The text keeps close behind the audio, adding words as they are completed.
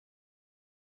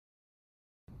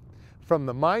From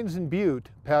the mines in Butte,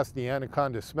 past the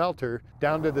Anaconda smelter,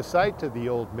 down to the site of the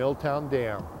old Milltown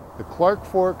Dam, the Clark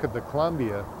Fork of the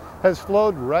Columbia has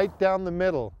flowed right down the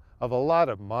middle of a lot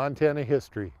of Montana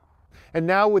history. And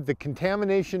now, with the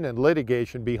contamination and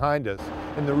litigation behind us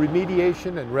and the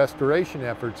remediation and restoration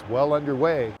efforts well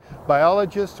underway,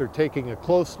 biologists are taking a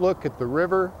close look at the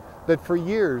river that for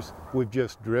years we've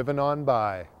just driven on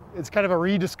by. It's kind of a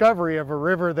rediscovery of a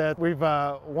river that we've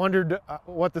wondered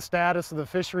what the status of the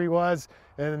fishery was,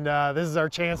 and this is our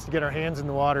chance to get our hands in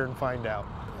the water and find out.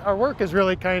 Our work is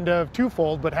really kind of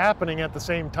twofold, but happening at the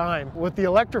same time. With the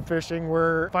electrofishing,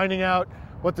 we're finding out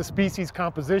what the species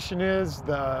composition is,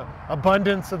 the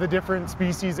abundance of the different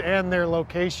species, and their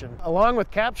location. Along with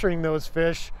capturing those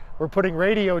fish, we're putting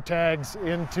radio tags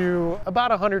into about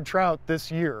 100 trout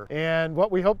this year. And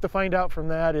what we hope to find out from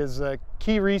that is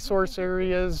key resource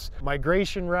areas,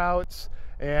 migration routes,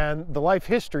 and the life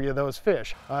history of those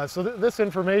fish. So this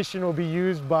information will be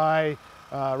used by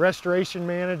restoration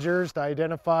managers to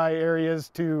identify areas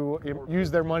to use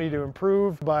their money to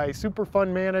improve, by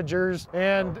Superfund managers,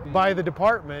 and by the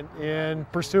department in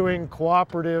pursuing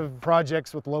cooperative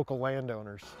projects with local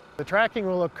landowners. The tracking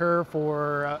will occur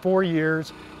for 4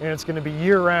 years, and it's going to be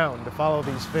year-round to follow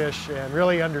these fish and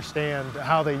really understand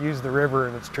how they use the river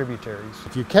and its tributaries.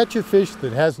 If you catch a fish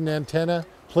that has an antenna,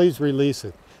 please release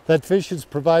it. That fish is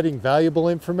providing valuable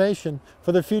information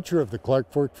for the future of the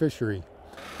Clark Fork fishery.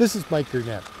 This is Mike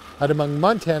Gurnett, out among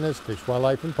Montana's fish,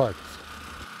 wildlife, and parks.